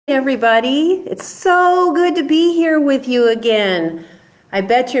everybody. It's so good to be here with you again. I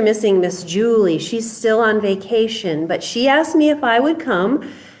bet you're missing Miss Julie. She's still on vacation, but she asked me if I would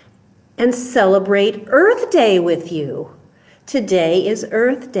come and celebrate Earth Day with you. Today is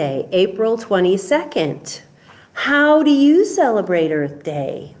Earth Day, April 22nd. How do you celebrate Earth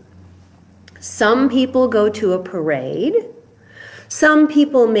Day? Some people go to a parade. Some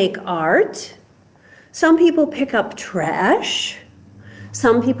people make art. Some people pick up trash.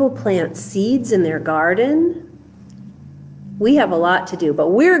 Some people plant seeds in their garden. We have a lot to do, but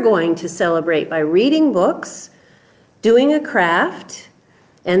we're going to celebrate by reading books, doing a craft,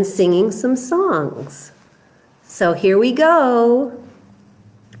 and singing some songs. So here we go.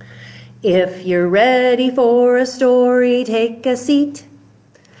 If you're ready for a story, take a seat.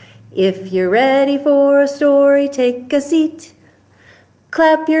 If you're ready for a story, take a seat.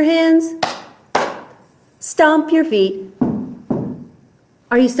 Clap your hands, stomp your feet.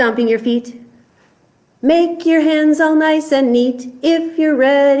 Are you stomping your feet? Make your hands all nice and neat. If you're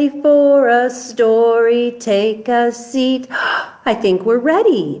ready for a story, take a seat. I think we're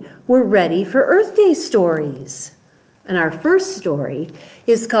ready. We're ready for Earth Day stories. And our first story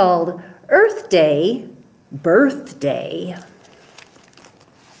is called Earth Day, Birthday.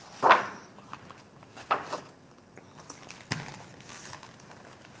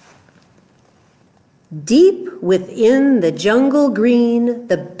 Deep within the jungle green,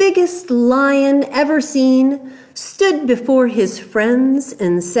 the biggest lion ever seen stood before his friends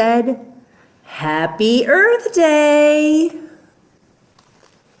and said, "Happy Earth Day!"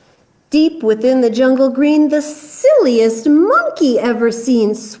 Deep within the jungle green, the silliest monkey ever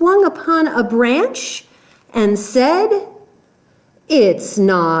seen swung upon a branch and said, "It's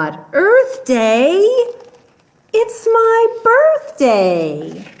not Earth Day, it's my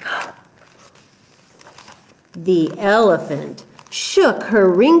birthday." The elephant shook her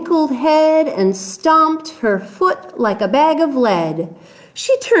wrinkled head and stomped her foot like a bag of lead.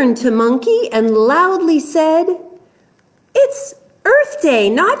 She turned to Monkey and loudly said, "It's Earth Day,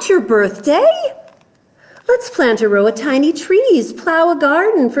 not your birthday. Let's plant a row of tiny trees, plow a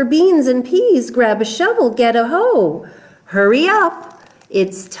garden for beans and peas, grab a shovel, get a hoe. Hurry up,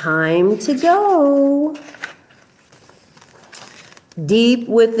 it's time to go." Deep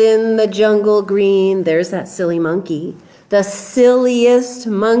within the jungle green, there's that silly monkey, the silliest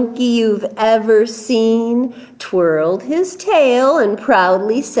monkey you've ever seen, twirled his tail and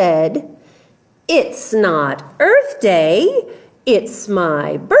proudly said, "It's not Earth Day, it's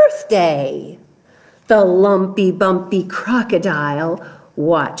my birthday." The lumpy, bumpy crocodile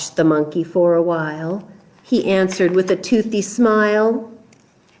watched the monkey for a while. He answered with a toothy smile,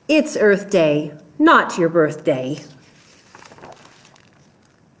 "It's Earth Day, not your birthday."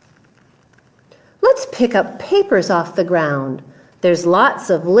 Let's pick up papers off the ground. There's lots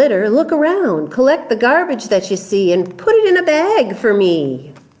of litter. Look around. Collect the garbage that you see and put it in a bag for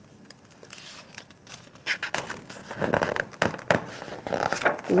me.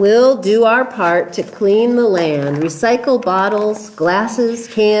 We'll do our part to clean the land. Recycle bottles, glasses,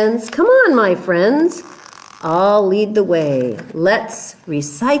 cans. Come on, my friends. I'll lead the way. Let's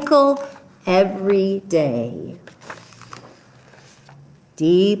recycle every day.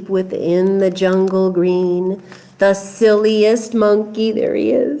 Deep within the jungle green, the silliest monkey, there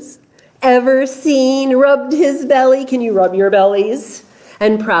he is, ever seen, rubbed his belly, can you rub your bellies?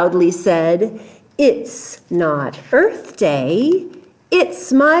 And proudly said, "It's not Earth Day,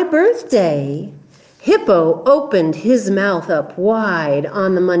 it's my birthday." Hippo opened his mouth up wide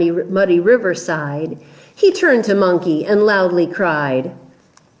on the muddy riverside. He turned to Monkey and loudly cried,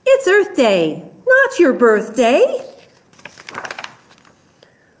 "It's Earth Day, not your birthday."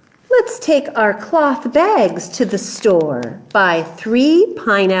 Let's take our cloth bags to the store. Buy 3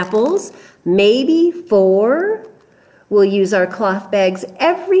 pineapples, maybe 4. We'll use our cloth bags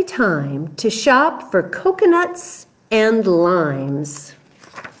every time to shop for coconuts and limes.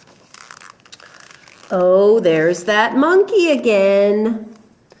 Oh, there's that monkey again.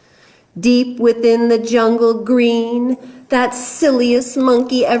 Deep within the jungle green, that silliest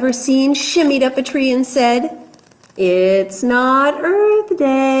monkey ever seen shimmied up a tree and said, "It's not Earth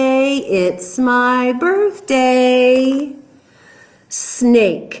Day, it's my birthday."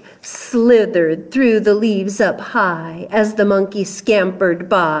 Snake slithered through the leaves up high as the monkey scampered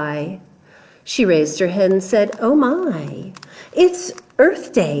by. She raised her head and said, "Oh my, it's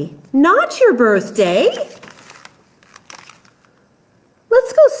Earth Day, not your birthday."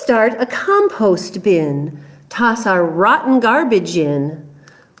 Let's go start a compost bin. Toss our rotten garbage in.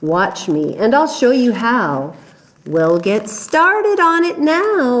 Watch me and I'll show you how. We'll get started on it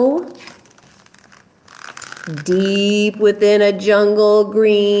now. Deep within a jungle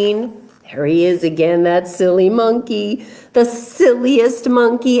green, there he is again, that silly monkey, the silliest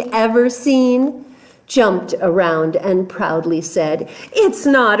monkey ever seen, jumped around and proudly said, "It's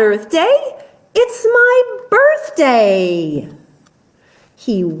not Earth Day, it's my birthday."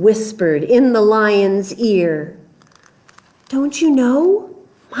 He whispered in the lion's ear, "Don't you know?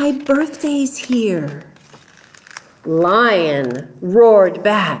 My birthday's here." Lion roared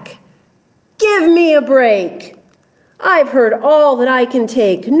back, "Give me a break. I've heard all that I can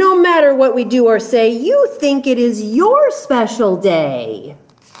take. No matter what we do or say, you think it is your special day."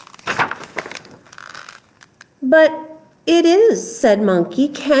 "But it is," said Monkey.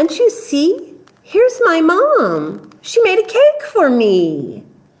 "Can't you see? Here's my mom. She made a cake for me."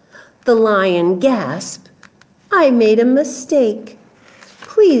 The lion gasped, "I made a mistake.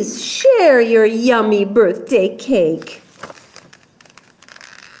 Please share your yummy birthday cake."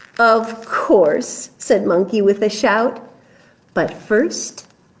 "Of course," said Monkey with a shout. "But first,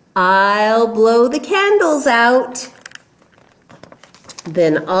 I'll blow the candles out."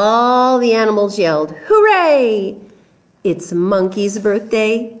 Then all the animals yelled, "Hooray! It's Monkey's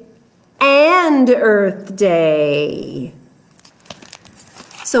birthday and Earth Day."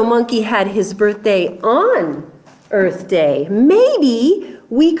 So Monkey had his birthday on Earth Day. Maybe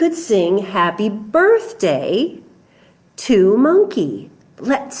we could sing happy birthday to Monkey.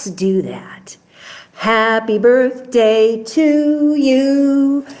 Let's do that. Happy birthday to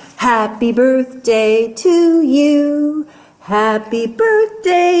you. Happy birthday to you. Happy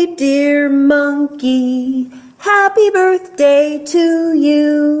birthday, dear Monkey. Happy birthday to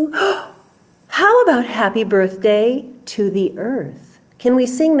you. How about happy birthday to the earth? Can we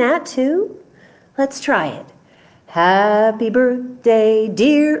sing that too? Let's try it. Happy birthday,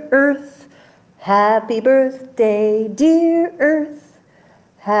 dear earth. Happy birthday, dear earth.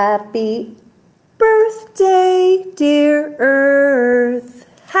 Happy birthday, dear earth.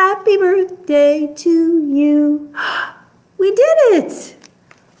 Happy birthday to you. We did it!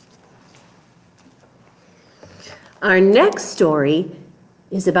 Our next story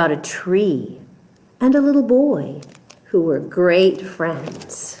is about a tree and a little boy who were great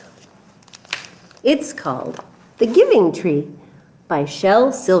friends. It's called The Giving Tree by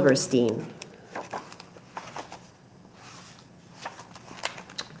Shel Silverstein.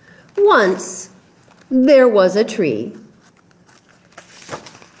 Once there was a tree,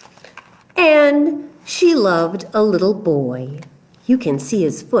 and she loved a little boy. You can see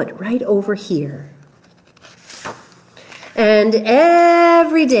his foot right over here. And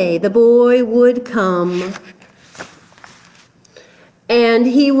every day the boy would come, and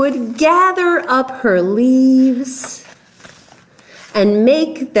he would gather up her leaves and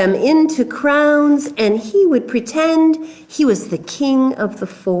make them into crowns, and he would pretend he was the king of the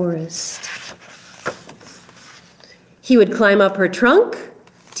forest. He would climb up her trunk.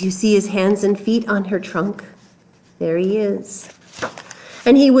 Do you see his hands and feet on her trunk? There he is.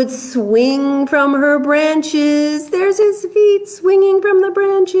 And he would swing from her branches. There's his feet swinging from the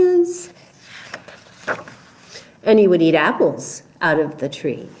branches. And he would eat apples out of the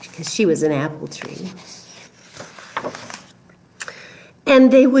tree because she was an apple tree.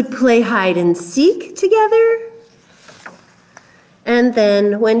 And they would play hide and seek together. And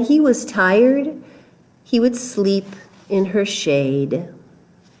then when he was tired, he would sleep in her shade.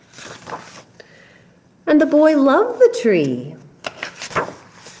 And the boy loved the tree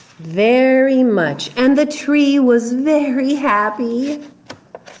very much, and the tree was very happy.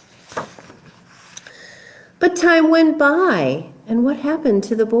 But time went by, and what happened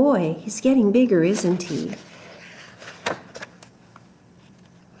to the boy? He's getting bigger, isn't he?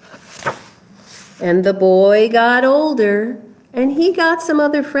 And the boy got older, and he got some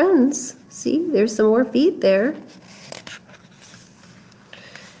other friends. See, there's some more feet there.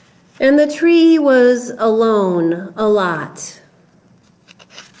 And the tree was alone a lot.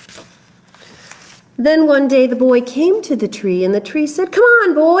 Then one day the boy came to the tree, and the tree said, "Come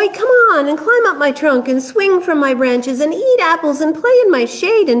on, boy, come on, and climb up my trunk and swing from my branches and eat apples and play in my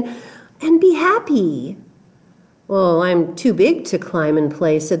shade and be happy." "Well, I'm too big to climb and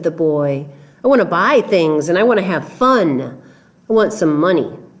play," said the boy. "I want to buy things and I want to have fun. I want some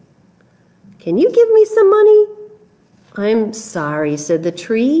money. Can you give me some money?" "I'm sorry," said the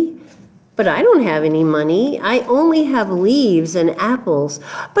tree, "but I don't have any money. I only have leaves and apples."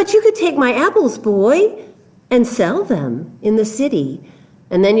 "But you could take my apples, boy, and sell them in the city,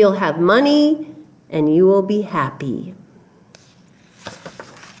 and then you'll have money and you will be happy."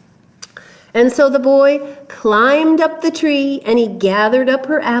 And so the boy climbed up the tree, and he gathered up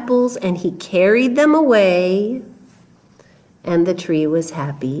her apples, and he carried them away, and the tree was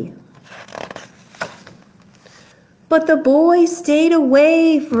happy. But the boy stayed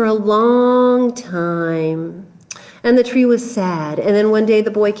away for a long time. And the tree was sad. And then one day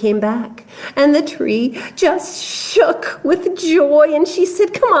the boy came back. And the tree just shook with joy. And she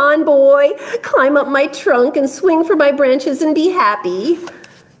said, "Come on, boy, climb up my trunk and swing from my branches and be happy."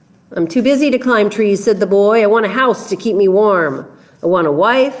 "I'm too busy to climb trees," said the boy. "I want a house to keep me warm. I want a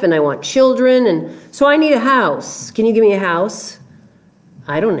wife and I want children, and so I need a house. Can you give me a house?"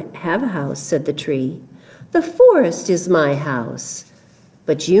 "I don't have a house," said the tree. "The forest is my house.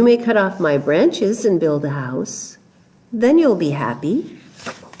 But you may cut off my branches and build a house. Then you'll be happy."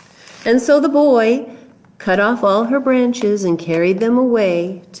 And so the boy cut off all her branches and carried them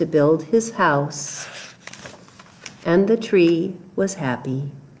away to build his house. And the tree was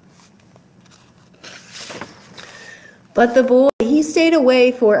happy. But the boy, he stayed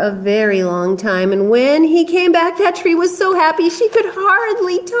away for a very long time, and when he came back, that tree was so happy she could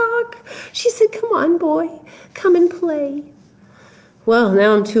hardly talk. She said, "Come on, boy, come and play." "Well,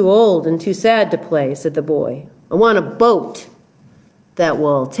 now I'm too old and too sad to play," said the boy. "I want a boat that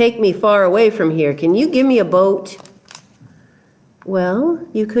will take me far away from here. Can you give me a boat?" "Well,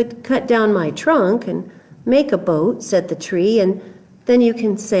 you could cut down my trunk and make a boat," said the tree, "and then you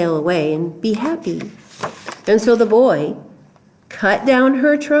can sail away and be happy." And so the boy cut down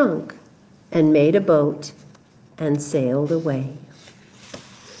her trunk and made a boat and sailed away.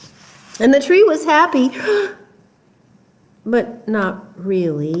 And the tree was happy, but not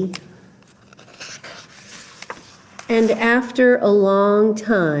really. And after a long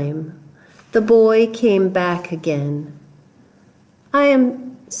time, the boy came back again. "I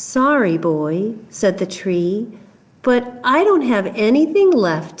am sorry, boy," said the tree, "but I don't have anything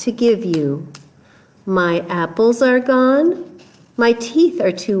left to give you. My apples are gone. My teeth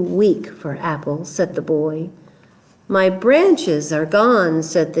are too weak for apples," said the boy. "My branches are gone,"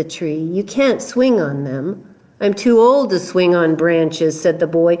 said the tree. "You can't swing on them." "I'm too old to swing on branches," said the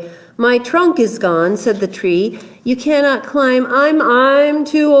boy. "My trunk is gone," said the tree. "You cannot climb." I'm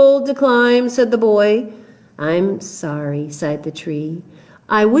too old to climb," said the boy. "I'm sorry," sighed the tree.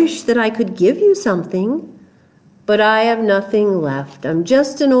 "I wish that I could give you something, but I have nothing left. I'm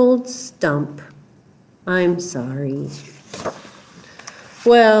just an old stump. I'm sorry."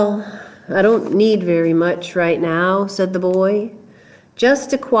 "Well, I don't need very much right now," said the boy.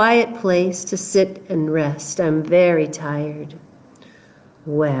 "Just a quiet place to sit and rest. I'm very tired."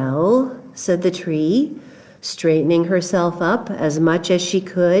 "Well," said the tree, straightening herself up as much as she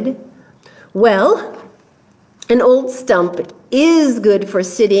could. "Well, an old stump is good for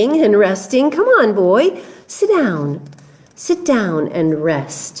sitting and resting. Come on, boy, sit down. Sit down and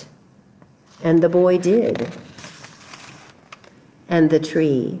rest." And the boy did. And the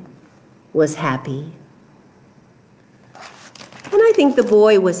tree was happy. And I think the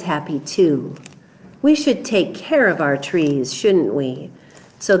boy was happy too. We should take care of our trees, shouldn't we?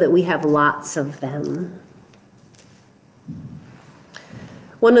 So that we have lots of them.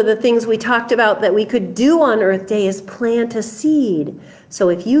 One of the things we talked about that we could do on Earth Day is plant a seed. So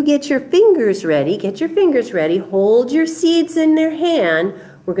if you get your fingers ready, hold your seeds in their hand.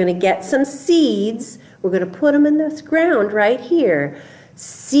 We're going to get some seeds. We're going to put them in the ground right here.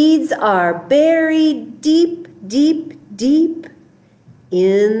 Seeds are buried deep, deep, deep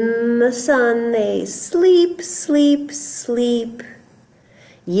in the sun. They sleep, sleep, sleep.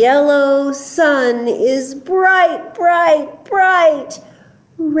 Yellow sun is bright, bright, bright.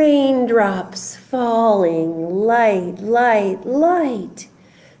 Raindrops falling, light, light, light.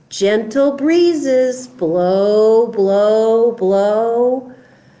 Gentle breezes blow, blow, blow.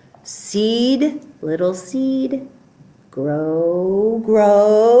 Seed, little seed, grow,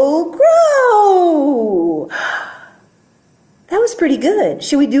 grow, grow. That was pretty good.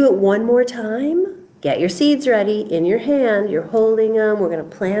 Should we do it one more time? Get your seeds ready in your hand. You're holding them. We're going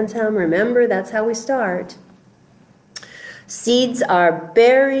to plant them. Remember, that's how we start. Seeds are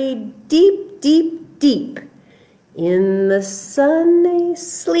buried deep, deep, deep. In the sun they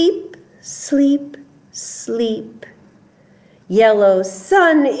sleep, sleep, sleep. Yellow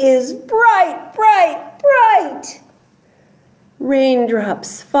sun is bright, bright, bright.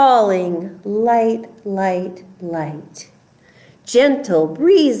 Raindrops falling, light, light, light. Gentle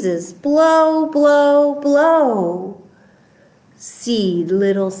breezes blow, blow, blow. Seed,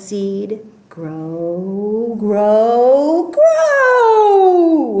 little seed, grow, grow,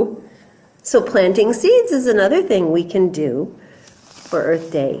 grow. So planting seeds is another thing we can do for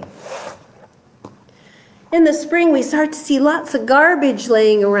Earth Day. In the spring, we start to see lots of garbage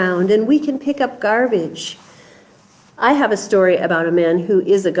laying around, and we can pick up garbage. I have a story about a man who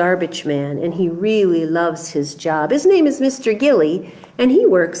is a garbage man, and he really loves his job. His name is Mr. Gilly, and he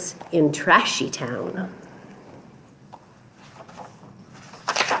works in Trashy Town.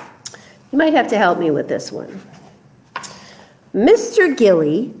 You might have to help me with this one. Mr.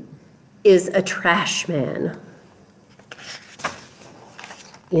 Gilly is a trash man.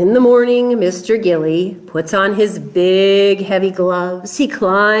 In the morning, Mr. Gilly puts on his big, heavy gloves. He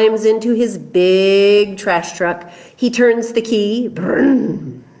climbs into his big trash truck. He turns the key.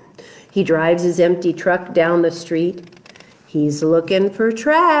 Brrrr. He drives his empty truck down the street. He's looking for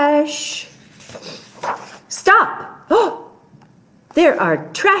trash. Stop! Oh, there are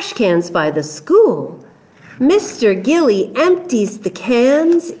trash cans by the school. Mr. Gilly empties the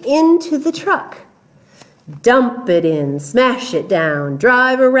cans into the truck. Dump it in, smash it down,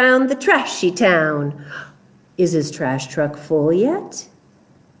 drive around the trashy town. Is his trash truck full yet?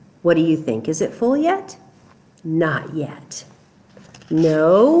 What do you think? Is it full yet? Not yet.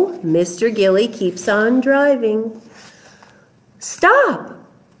 No, Mr. Gilly keeps on driving. Stop!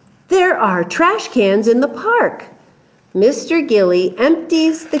 There are trash cans in the park. Mr. Gilly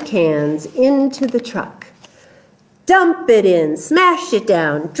empties the cans into the truck. Dump it in, smash it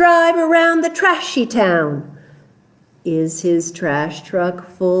down, drive around the trashy town. Is his trash truck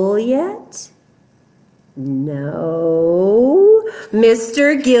full yet? No.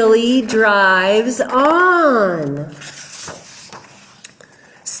 Mr. Gilly drives on.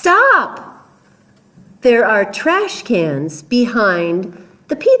 Stop! There are trash cans behind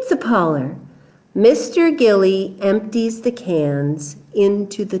the pizza parlor. Mr. Gilly empties the cans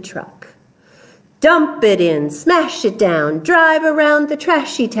into the truck. Dump it in, smash it down, drive around the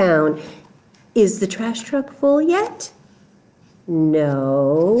trashy town. Is the trash truck full yet?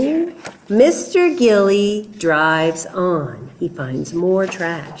 No. Mr. Gilly drives on. He finds more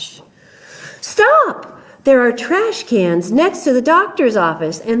trash. Stop! There are trash cans next to the doctor's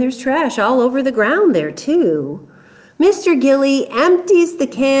office, and there's trash all over the ground there, too. Mr. Gilly empties the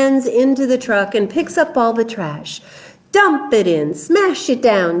cans into the truck and picks up all the trash. Dump it in, smash it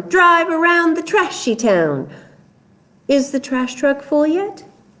down, drive around the trashy town. Is the trash truck full yet?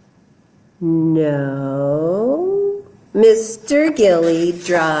 No. Mr. Gilly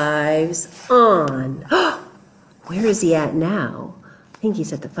drives on. Where is he at now? I think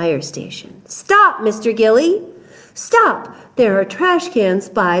he's at the fire station. Stop, Mr. Gilly. Stop. There are trash cans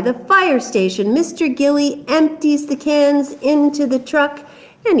by the fire station. Mr. Gilly empties the cans into the truck,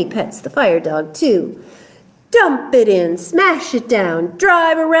 and he pets the fire dog, too. Dump it in, smash it down,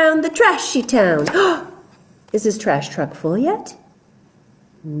 drive around the trashy town. Is his trash truck full yet?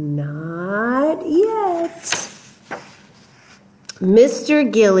 Not yet.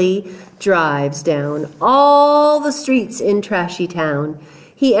 Mr. Gilly drives down all the streets in Trashy Town.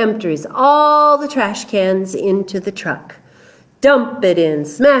 He empties all the trash cans into the truck. Dump it in,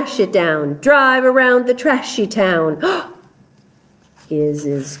 smash it down, drive around the trashy town. Is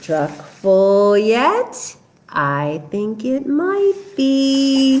his truck full yet? I think it might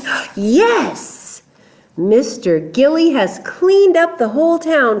be. Yes! Mr. Gilly has cleaned up the whole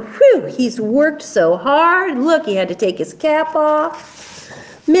town. Whew, he's worked so hard. Look, he had to take his cap off.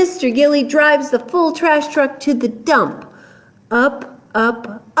 Mr. Gilly drives the full trash truck to the dump. Up,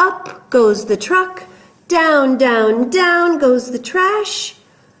 up, up goes the truck. Down, down, down goes the trash.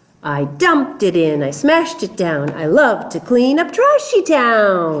 I dumped it in. I smashed it down. I love to clean up Trashy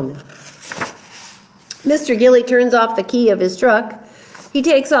Town. Mr. Gilly turns off the key of his truck. He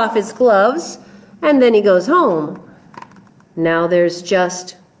takes off his gloves, and then he goes home. Now there's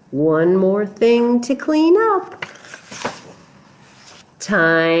just one more thing to clean up.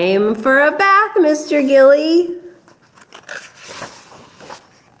 Time for a bath, Mr. Gilly.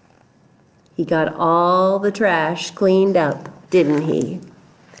 He got all the trash cleaned up, didn't he?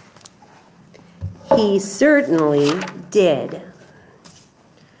 He certainly did.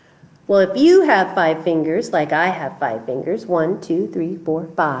 Well, if you have 5 fingers, like I have 5 fingers, 1, 2, 3, 4,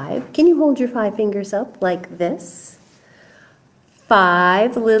 5, can you hold your 5 fingers up like this?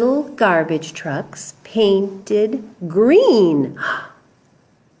 5 little garbage trucks painted green,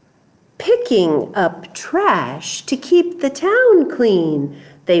 picking up trash to keep the town clean.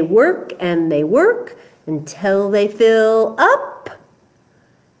 They work and they work until they fill up.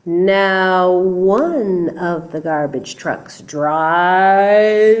 Now one of the garbage trucks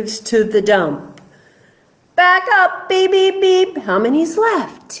drives to the dump. Back up, beep, beep, beep. How many's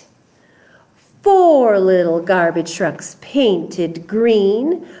left? 4 little garbage trucks painted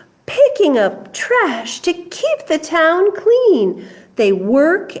green, picking up trash to keep the town clean. They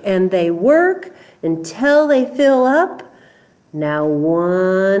work and they work until they fill up. Now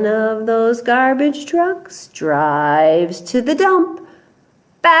one of those garbage trucks drives to the dump.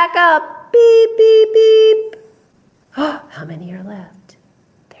 Back up, beep, beep, beep. Oh, how many are left?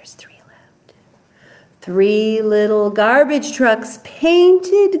 There's 3 left. 3 little garbage trucks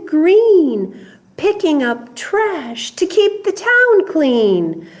painted green, picking up trash to keep the town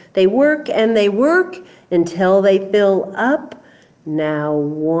clean. They work and they work until they fill up. Now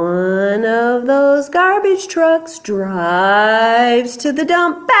one of those garbage trucks drives to the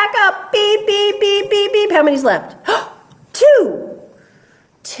dump. Back up, beep, beep, beep, beep, beep. How many's left? 2.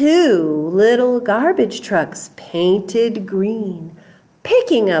 2 little garbage trucks painted green,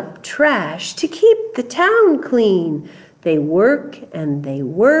 picking up trash to keep the town clean. They work and they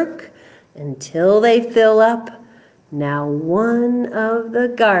work until they fill up. Now one of the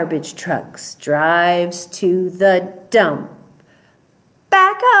garbage trucks drives to the dump.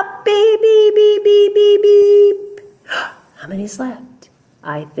 Back up, beep, beep, beep, beep, beep, beep. How many's left?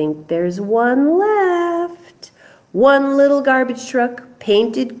 I think there's 1 left. 1 little garbage truck,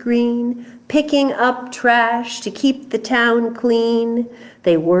 painted green, picking up trash to keep the town clean.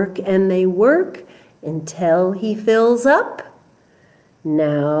 They work and they work until he fills up.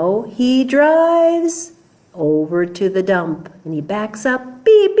 Now he drives over to the dump and he backs up,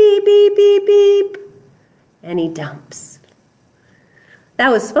 beep, beep, beep, beep, beep, and he dumps.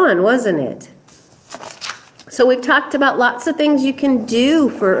 That was fun, wasn't it? So we've talked about lots of things you can do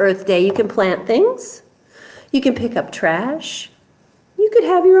for Earth Day. You can plant things. You can pick up trash. You could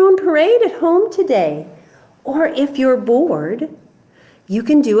have your own parade at home today. Or if you're bored, you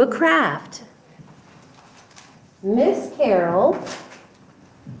can do a craft. Miss Carol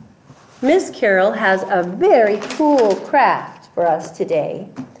has a very cool craft for us today.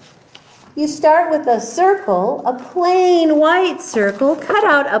 You start with a circle, a plain white circle. Cut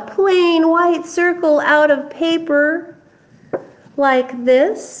out a plain white circle out of paper like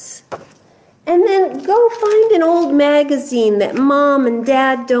this. And then go find an old magazine that Mom and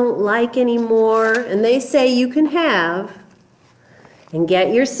Dad don't like anymore and they say you can have. And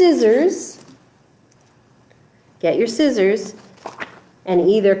get your scissors. Get your scissors and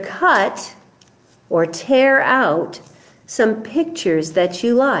either cut or tear out some pictures that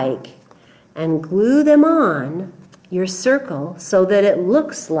you like and glue them on your circle so that it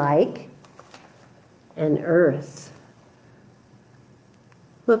looks like an earth.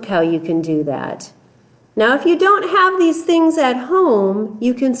 Look how you can do that. Now, if you don't have these things at home,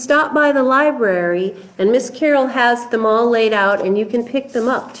 you can stop by the library and Miss Carol has them all laid out and you can pick them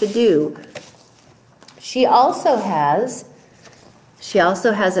up to do. She also has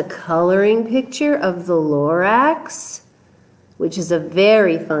a coloring picture of the Lorax, which is a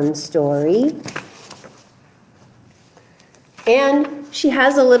very fun story. And she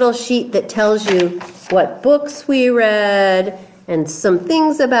has a little sheet that tells you what books we read and some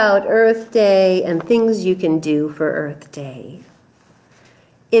things about Earth Day and things you can do for Earth Day.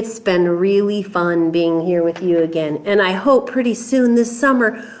 It's been really fun being here with you again, and I hope pretty soon this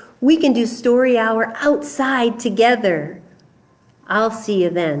summer we can do Story Hour outside together. I'll see you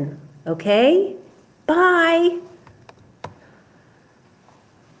then, okay? Bye.